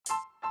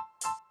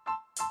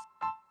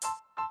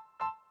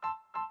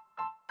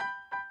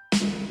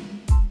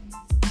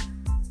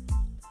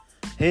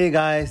Hey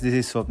guys, this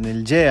is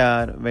Swapnil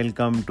JR.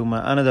 Welcome to my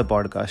another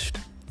podcast.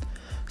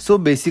 So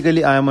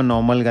basically, I am a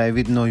normal guy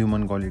with no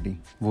human quality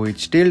who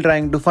is still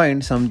trying to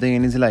find something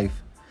in his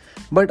life.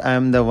 But I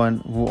am the one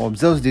who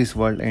observes this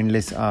world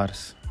endless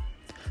hours.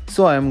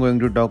 So I am going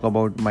to talk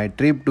about my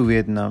trip to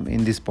Vietnam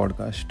in this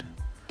podcast.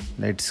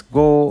 Let's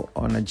go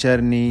on a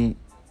journey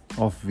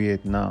of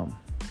Vietnam.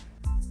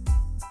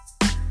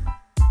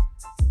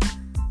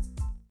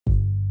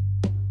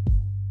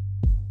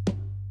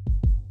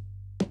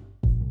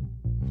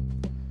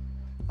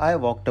 I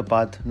walked a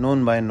path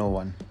known by no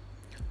one.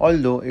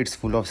 Although it's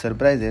full of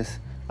surprises,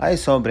 I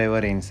saw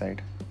bravery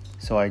inside.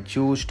 So I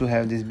chose to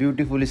have this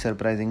beautifully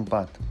surprising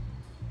path.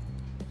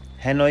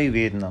 Hanoi,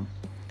 Vietnam,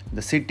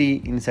 the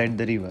city inside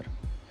the river,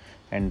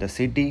 and the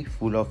city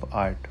full of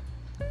art.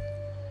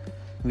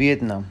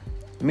 Vietnam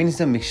means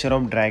the mixture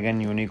of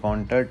dragon,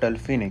 unicorn, turtle,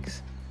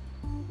 phoenix.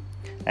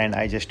 And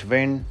I just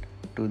went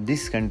to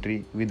this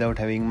country without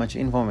having much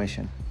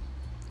information.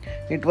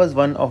 It was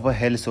one of a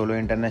hell solo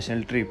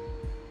international trip.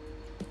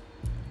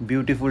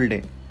 Beautiful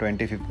day,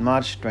 25th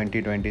March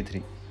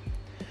 2023.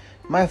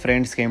 My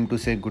friends came to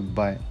say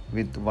goodbye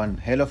with one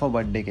hell of a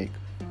birthday cake.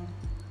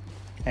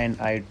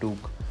 And I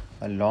took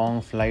a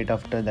long flight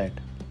after that.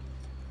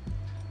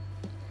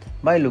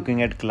 By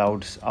looking at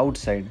clouds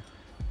outside,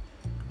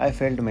 I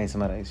felt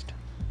mesmerized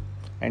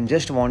and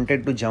just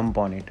wanted to jump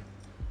on it.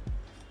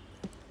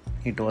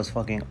 It was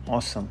fucking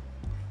awesome.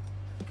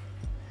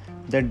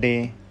 The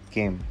day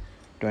came,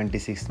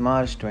 26th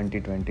March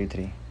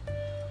 2023.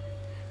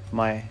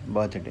 My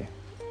birthday.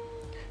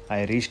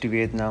 I reached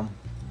Vietnam,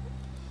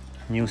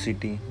 new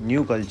city,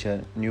 new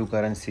culture, new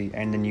currency,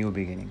 and a new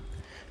beginning.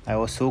 I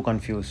was so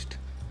confused.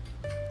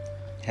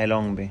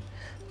 Halong Bay,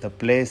 the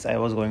place I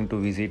was going to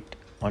visit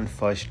on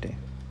first day.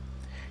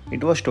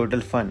 It was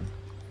total fun.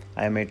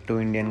 I met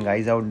two Indian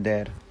guys out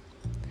there.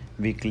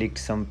 We clicked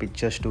some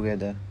pictures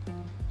together.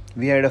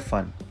 We had a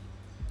fun.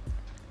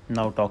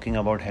 Now talking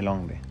about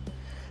Halong Bay,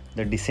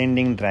 the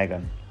descending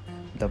dragon,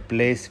 the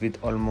place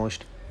with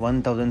almost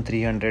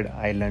 1,300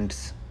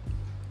 islands.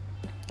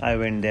 I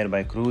went there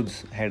by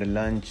cruise, had a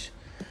lunch,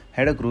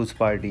 had a cruise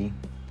party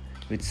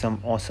with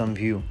some awesome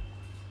view.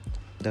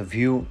 The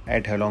view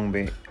at Halong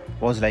Bay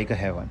was like a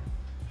heaven.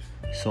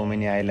 So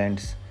many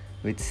islands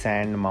with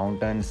sand,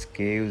 mountains,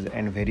 caves,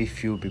 and very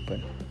few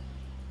people.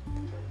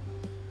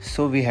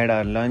 So we had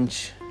our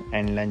lunch,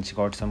 and lunch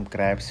got some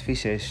crabs,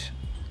 fishes,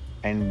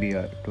 and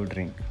beer to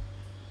drink.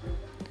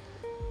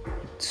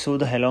 So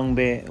the Halong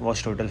Bay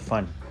was total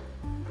fun.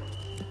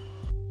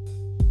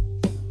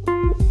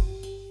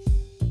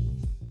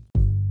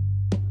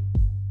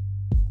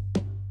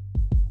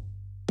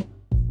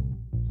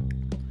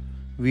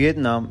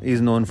 Vietnam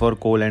is known for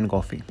coal and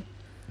coffee.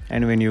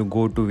 And when you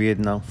go to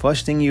Vietnam,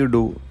 first thing you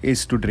do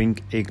is to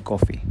drink egg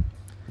coffee.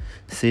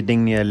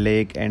 Sitting near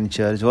lake and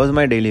church was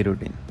my daily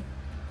routine.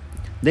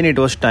 Then it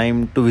was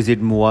time to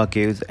visit Mua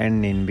Caves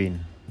and Ninh Binh.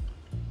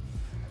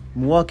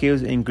 Mua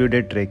Caves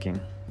included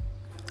trekking.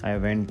 I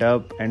went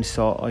up and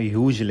saw a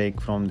huge lake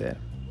from there.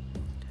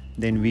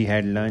 Then we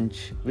had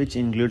lunch, which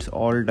includes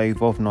all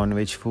type of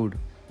non-veg food.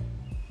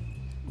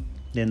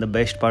 Then the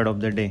best part of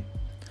the day,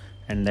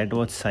 and that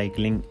was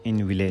cycling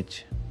in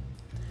village.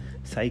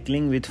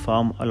 Cycling with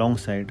farm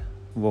alongside.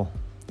 Whoa,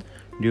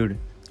 dude,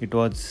 it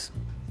was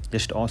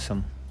just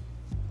awesome.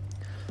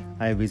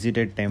 I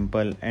visited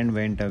temple and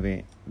went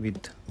away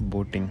with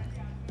boating.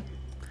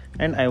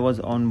 And I was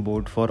on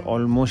boat for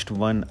almost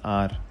 1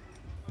 hour.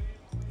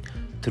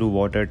 Through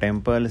water,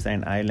 temples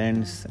and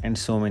islands and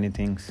so many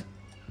things.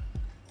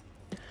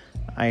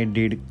 I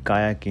did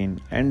kayaking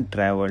and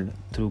traveled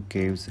through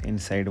caves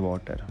inside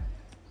water.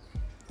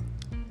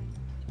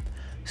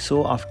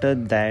 So after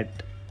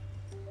that,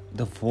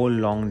 the whole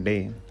long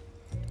day,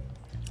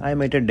 I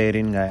met a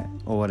daring guy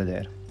over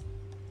there.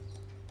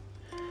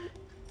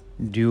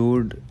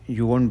 Dude,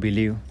 you won't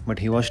believe, but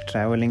he was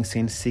traveling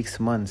since 6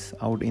 months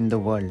out in the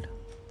world,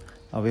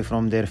 away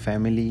from their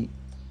family,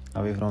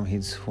 away from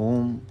his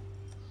home.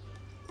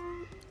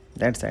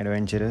 That's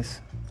adventurous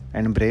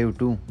and brave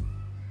too.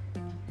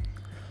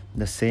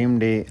 The same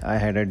day, I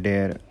had a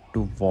dare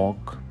to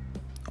walk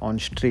on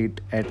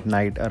street at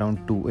night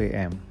around 2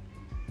 a.m.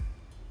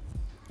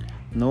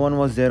 No one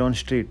was there on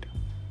street.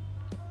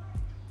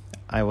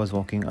 I was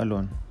walking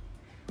alone,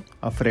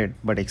 afraid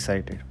but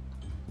excited.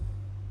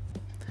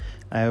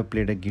 I have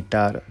played a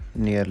guitar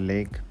near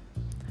lake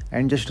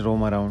and just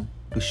roam around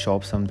to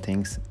shop some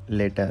things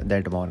later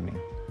that morning.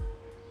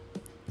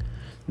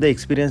 The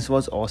experience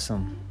was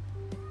awesome.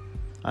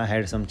 I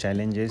had some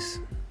challenges,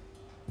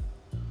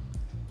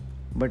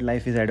 but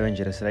life is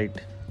adventurous, right?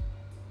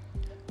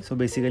 So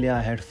basically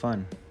I had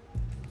fun.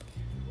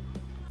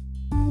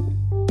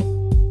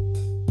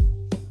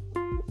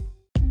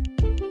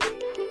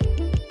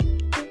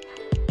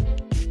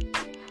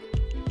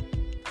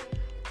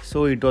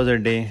 So it was a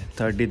day,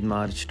 30th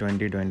March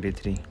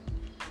 2023.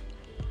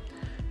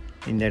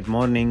 In that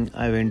morning,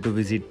 I went to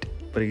visit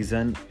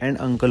prison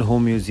and Uncle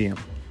Home Museum.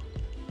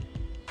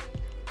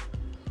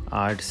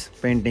 Arts,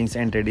 paintings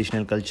and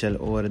traditional culture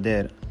over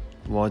there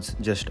was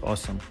just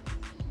awesome.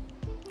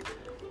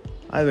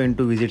 I went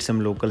to visit some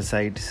local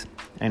sites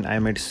and I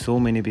met so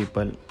many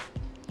people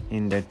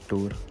in that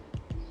tour.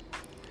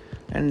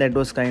 And that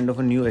was kind of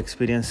a new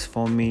experience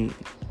for me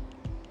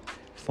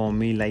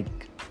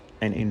like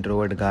an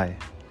introvert guy.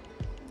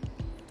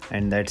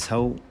 And that's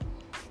how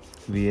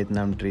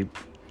Vietnam trip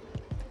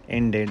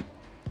ended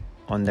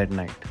on that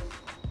night.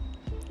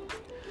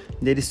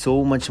 There is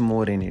so much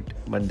more in it,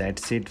 but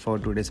that's it for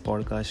today's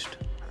podcast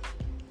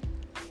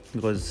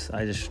because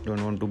I just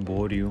don't want to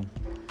bore you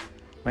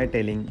by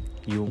telling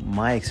you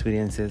my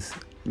experiences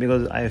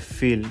because I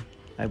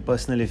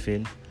personally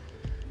feel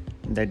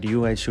that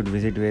you guys should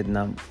visit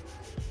Vietnam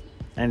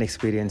and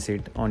experience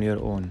it on your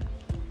own.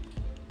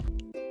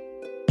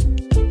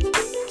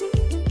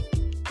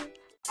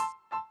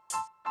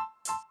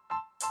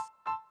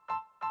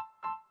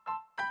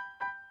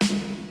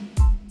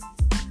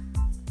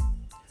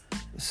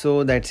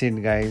 So that's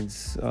it,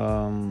 guys.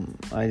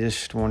 I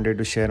just wanted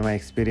to share my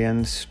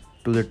experience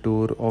to the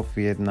tour of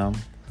Vietnam,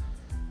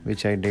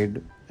 which I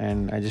did,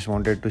 and I just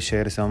wanted to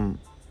share some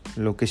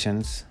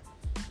locations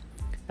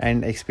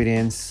and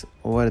experience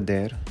over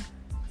there,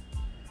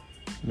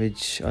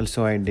 which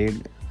also I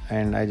did.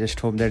 And I just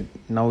hope that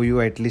now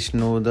you at least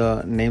know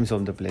the names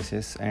of the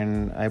places.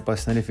 And I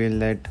personally feel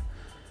that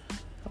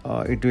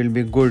it will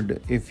be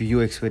good if you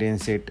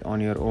experience it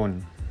on your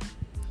own.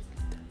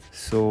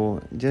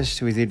 So just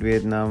visit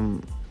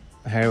Vietnam,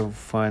 have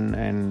fun,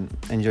 and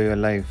enjoy your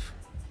life.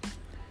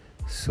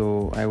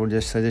 So I would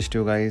just suggest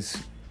you guys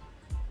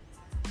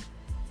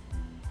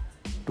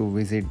to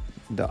visit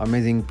the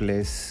amazing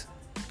place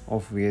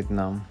of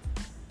Vietnam.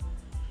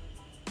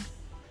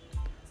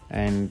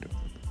 And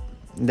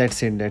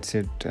that's it.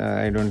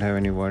 I don't have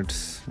any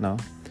words now.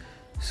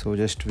 So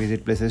just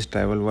visit places,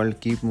 travel world,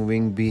 keep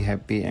moving, be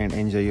happy, and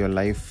enjoy your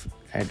life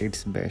at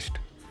its best.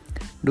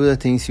 Do the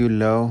things you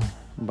love.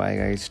 Bye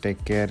guys,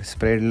 take care,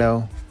 spread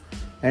love,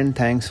 and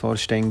thanks for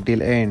staying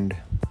till end.